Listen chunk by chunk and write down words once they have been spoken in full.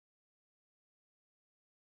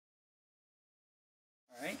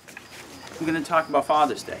Right? We're going to talk about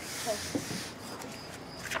Father's Day.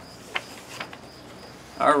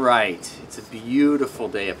 All right, it's a beautiful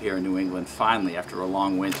day up here in New England, finally, after a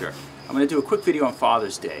long winter. I'm going to do a quick video on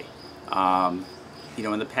Father's Day. You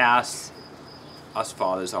know, in the past, us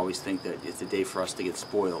fathers always think that it's a day for us to get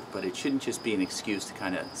spoiled, but it shouldn't just be an excuse to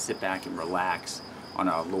kind of sit back and relax on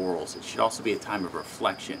our laurels. It should also be a time of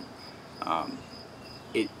reflection.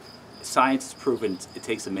 Science has proven it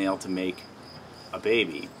takes a male to make a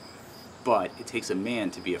baby, but it takes a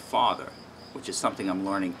man to be a father, which is something I'm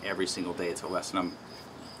learning every single day. It's a lesson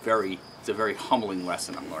it's a very humbling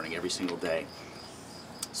lesson I'm learning every single day.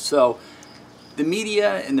 So the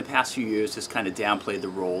media in the past few years has kind of downplayed the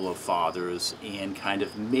role of fathers and kind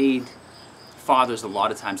of made fathers a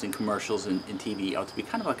lot of times in commercials and TV out to be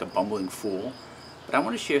kind of like a bumbling fool. But I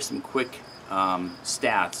want to share some quick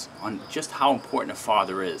stats on just how important a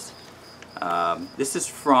father is. This is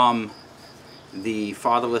from the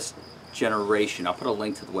Fatherless Generation. I'll put a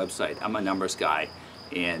link to the website. I'm a numbers guy,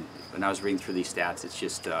 and when I was reading through these stats, it's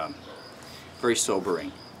just very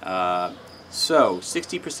sobering. So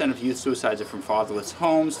 60% of youth suicides are from fatherless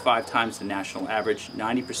homes, 5 times the national average.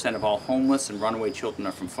 90% of all homeless and runaway children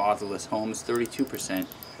are from fatherless homes, 32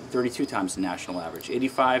 times the national average.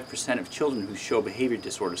 85% of children who show behavior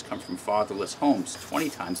disorders come from fatherless homes, 20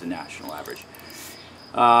 times the national average.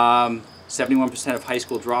 71% of high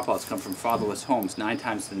school dropouts come from fatherless homes, 9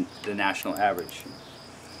 times the national average.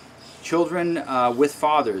 Children with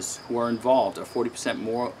fathers who are involved are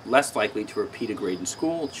 40% less likely to repeat a grade in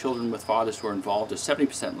school. Children with fathers who are involved are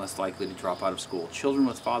 70% less likely to drop out of school. Children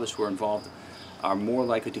with fathers who are involved are more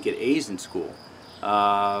likely to get A's in school.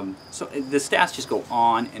 So the stats just go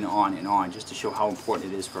on and on and on, just to show how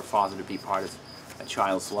important it is for a father to be part of a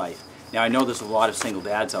child's life. Now, I know there's a lot of single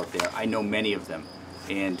dads out there. I know many of them,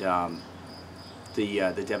 and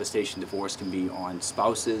the devastation divorce can be on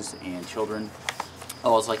spouses and children.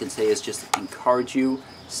 All I can say is just encourage you,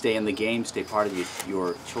 stay in the game, stay part of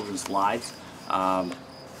your children's lives, and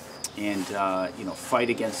you know, fight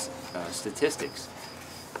against statistics.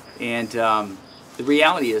 And the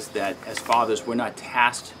reality is that as fathers, we're not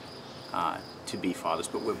tasked to be fathers,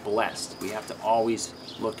 but we're blessed. We have to always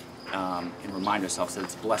look and remind ourselves that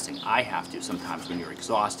it's a blessing. I have to sometimes when you're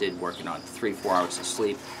exhausted, working on 3-4 hours of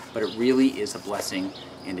sleep, but it really is a blessing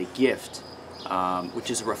and a gift, which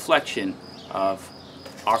is a reflection of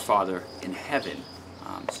our Father in heaven.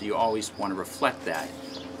 So you always want to reflect that,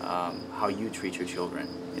 how you treat your children.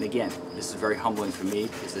 And again, this is very humbling for me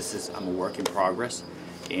because I'm a work in progress,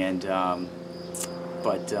 and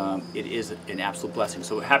but it is an absolute blessing.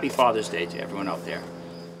 So happy Father's Day to everyone out there.